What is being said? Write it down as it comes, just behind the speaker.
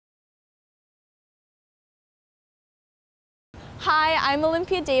Hi, I'm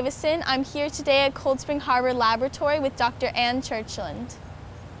Olympia Davison. I'm here today at Cold Spring Harbor Laboratory with Dr. Churchland.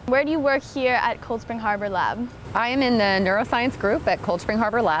 Where do you work here at Cold Spring Harbor Lab? I am in the neuroscience group at Cold Spring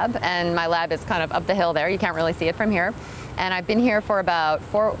Harbor Lab, and my lab is kind of up the hill there. You can't really see it from here. And I've been here for about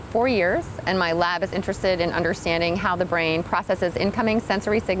four years, and my lab is interested in understanding how the brain processes incoming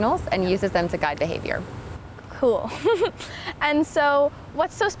sensory signals and uses them to guide behavior. Cool. And so,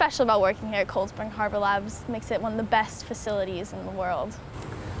 what's so special about working here at Cold Spring Harbor Labs makes it one of the best facilities in the world?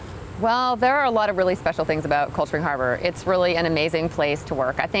 Well, there are a lot of really special things about Cold Spring Harbor. It's really an amazing place to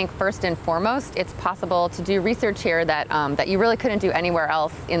work. I think first and foremost, it's possible to do research here that you really couldn't do anywhere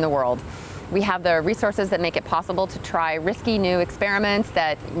else in the world. We have the resources that make it possible to try risky new experiments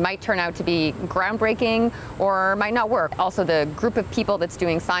that might turn out to be groundbreaking or might not work. Also, the group of people that's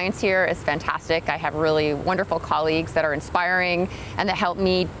doing science here is fantastic. I have really wonderful colleagues that are inspiring and that help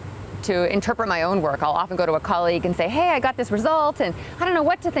me to interpret my own work. I'll often go to a colleague and say, hey, I got this result and I don't know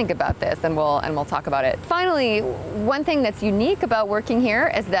what to think about this, and we'll talk about it. Finally, one thing that's unique about working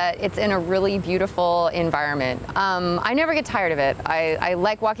here is that it's in a really beautiful environment. I never get tired of it. I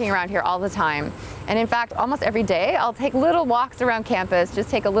like walking around here all the time. And in fact, almost every day, I'll take little walks around campus, just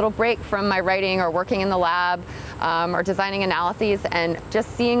take a little break from my writing or working in the lab or designing analyses, and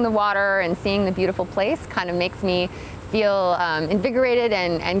just seeing the water and seeing the beautiful place kind of makes me feel invigorated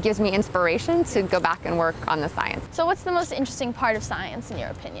and gives me inspiration to go back and work on the science. So what's the most interesting part of science in your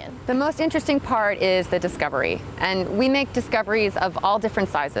opinion? The most interesting part is the discovery. And we make discoveries of all different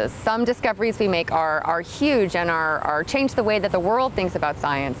sizes. Some discoveries we make are huge and are change the way that the world thinks about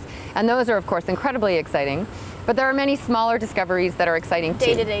science. And those are, of course, incredibly exciting. But there are many smaller discoveries that are exciting too.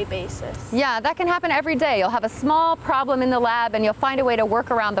 Day-to-day basis. Yeah, that can happen every day. You'll have a small problem in the lab and you'll find a way to work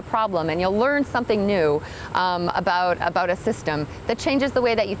around the problem, and you'll learn something new about a system that changes the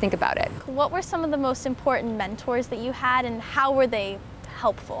way that you think about it. What were some of the most important mentors that you had, and how were they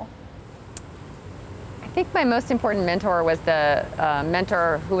helpful? I think my most important mentor was the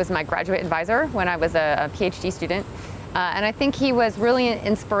mentor who was my graduate advisor when I was a PhD student. And I think he was really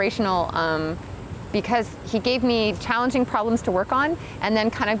inspirational because he gave me challenging problems to work on and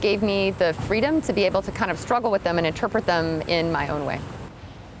then kind of gave me the freedom to be able to kind of struggle with them and interpret them in my own way.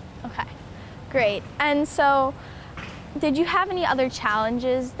 Okay, great. And so, did you have any other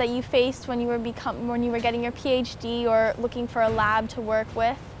challenges that you faced when you were getting your PhD or looking for a lab to work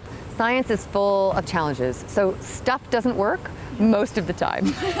with? Science is full of challenges, so stuff doesn't work most of the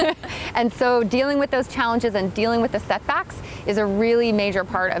time. And so dealing with those challenges and dealing with the setbacks is a really major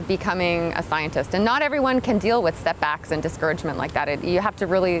part of becoming a scientist. And not everyone can deal with setbacks and discouragement like that. You have to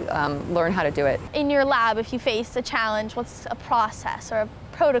really learn how to do it. In your lab, if you face a challenge, what's a process or a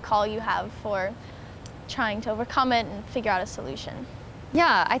protocol you have for trying to overcome it and figure out a solution?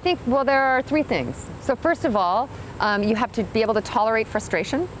 Yeah, I think, well, there are three things. So first of all, you have to be able to tolerate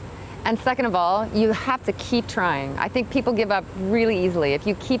frustration. And second of all, you have to keep trying. I think people give up really easily. If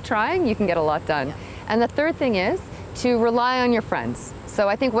you keep trying, you can get a lot done. Yeah. And the third thing is to rely on your friends. So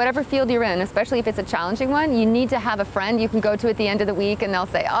I think whatever field you're in, especially if it's a challenging one, you need to have a friend you can go to at the end of the week and they'll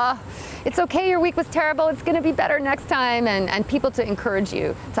say, oh, it's okay, your week was terrible, it's gonna be better next time, and people to encourage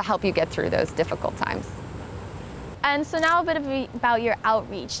you to help you get through those difficult times. And so now a bit about your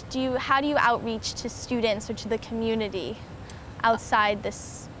outreach. How do you outreach to students or to the community outside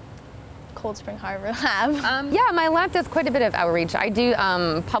this Cold Spring Harbor lab? Yeah, my lab does quite a bit of outreach. I do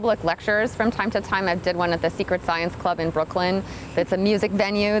public lectures from time to time. I did one at the Secret Science Club in Brooklyn. It's a music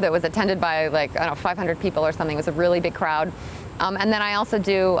venue that was attended by like, I don't know, 500 people or something. It was a really big crowd. And then I also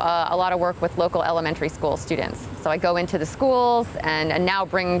do a lot of work with local elementary school students. So I go into the schools and now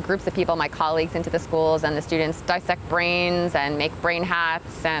bring groups of people, my colleagues, into the schools, and the students dissect brains and make brain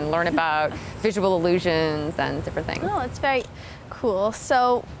hats and learn about visual illusions and different things. Oh, it's very cool.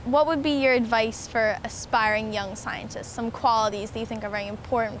 So what would be your advice for aspiring young scientists? Some qualities that you think are very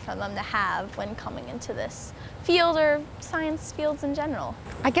important for them to have when coming into this field or science fields in general?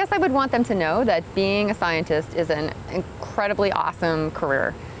 I guess I would want them to know that being a scientist is an incredibly awesome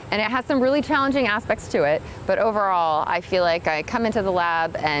career. And it has some really challenging aspects to it, but overall I feel like I come into the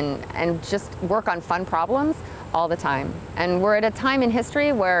lab and just work on fun problems all the time. And we're at a time in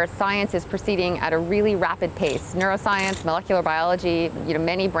history where science is proceeding at a really rapid pace. Neuroscience, molecular biology,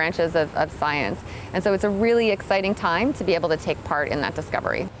 many branches of science. And so it's a really exciting time to be able to take part in that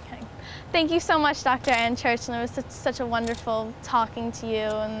discovery. Okay. Thank you so much, Dr. Churchland. It was such a wonderful talking to you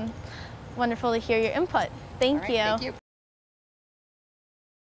and wonderful to hear your input. Thank you. Thank you.